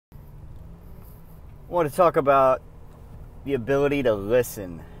I want to talk about the ability to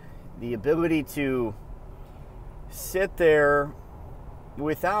listen, the ability to sit there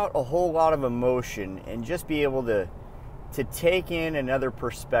without a whole lot of emotion and just be able to take in another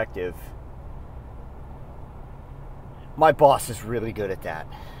perspective. My boss is really good at that.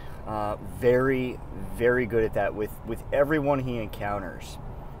 Very, very good at that with everyone he encounters.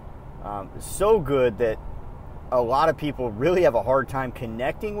 So good that a lot of people really have a hard time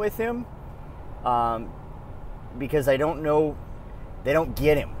connecting with him because they don't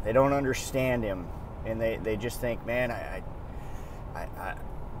get him, they don't understand him, and they just think, man,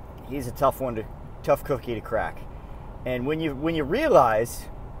 he's a tough cookie to crack. And when you realize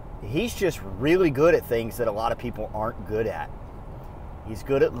he's just really good at things that a lot of people aren't good at. He's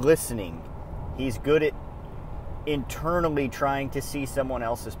good at listening. He's good at internally trying to see someone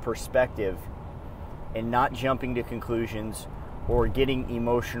else's perspective and not jumping to conclusions or getting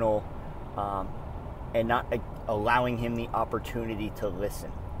emotional and not allowing him the opportunity to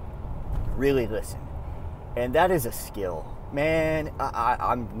listen. Really listen. And that is a skill. Man,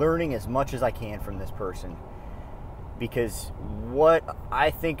 I'm learning as much as I can from this person, because what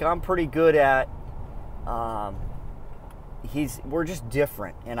I think I'm pretty good at, we're just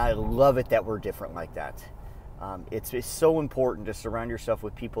different, and I love it that we're different like that. It's so important to surround yourself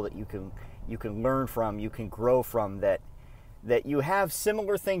with people that you can learn from, you can grow from, that you have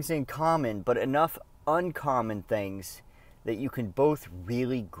similar things in common, but enough uncommon things that you can both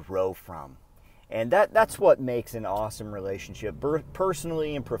really grow from. And that's what makes an awesome relationship,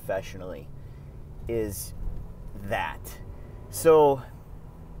 personally and professionally, is that. So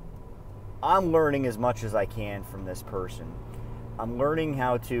I'm learning as much as I can from this person. I'm learning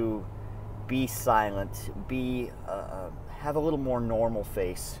how to be silent, have a little more normal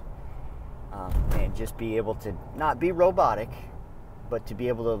face, and just be able to not be robotic, but to be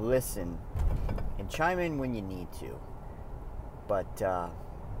able to listen and chime in when you need to. But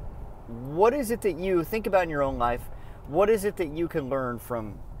what is it that you think about in your own life? What is it that you can learn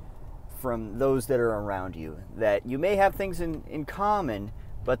from those that are around you? That you may have things in common,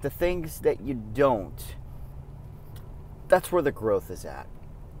 but the things that you don't, that's where the growth is at.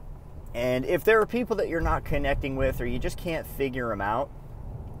 And if there are people that you're not connecting with, or you just can't figure them out,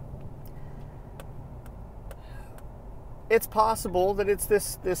 it's possible that it's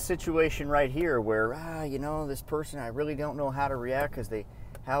this situation right here where, this person, I really don't know how to react because they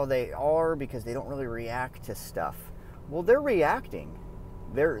don't really react to stuff. Well, they're reacting.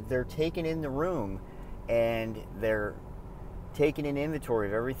 They're taking in the room, and they're taking an inventory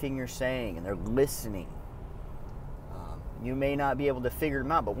of everything you're saying, and they're listening. You may not be able to figure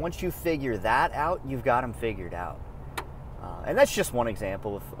them out, but once you figure that out, you've got them figured out. And that's just one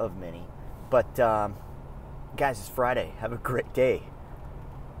example of many. But guys, it's Friday. Have a great day.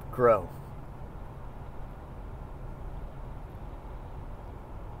 Grow.